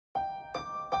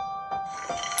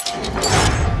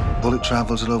Bullet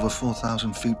travels at over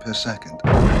 4,000 feet per second.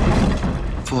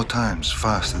 4 times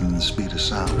faster than the speed of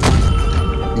sound.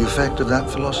 The effect of that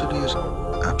velocity is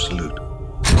absolute.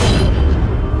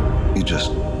 You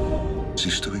just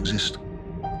cease to exist.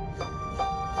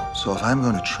 So if I'm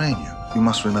going to train you, you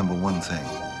must remember one thing.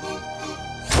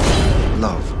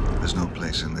 Love has no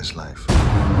place in this life.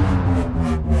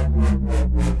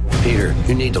 Peter,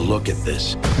 you need to look at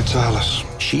this. It's Alice.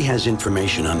 She has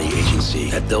information on the agency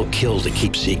that they'll kill to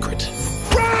keep secret.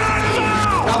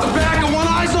 Out the back and one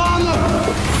eye's on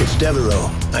them! It's Devereaux.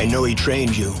 I know he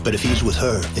trained you, but if he's with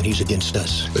her, then he's against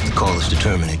us. But the call is to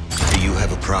terminate. Do you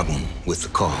have a problem with the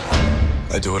call?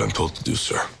 I do what I'm told to do,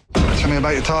 sir. Tell me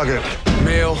about your target.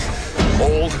 Male,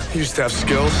 old, used to have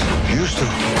skills. Used to.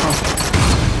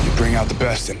 You bring out the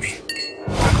best in me.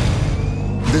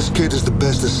 This kid is the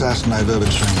best assassin I've ever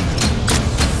trained.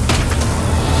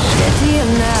 Ready or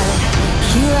not,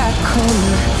 here I come.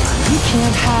 You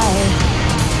can't hide.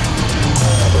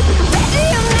 Ready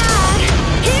or not,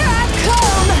 here I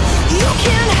come. You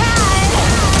can't hide.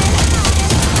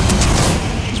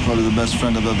 He's probably the best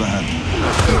friend I've ever had.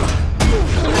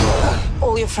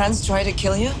 All your friends try to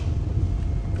kill you?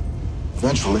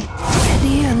 Eventually.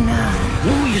 Ready or not.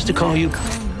 You know, we used to call you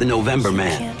the November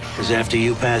Man, because after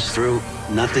you pass through,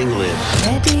 nothing lives.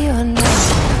 Ready or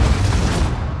not.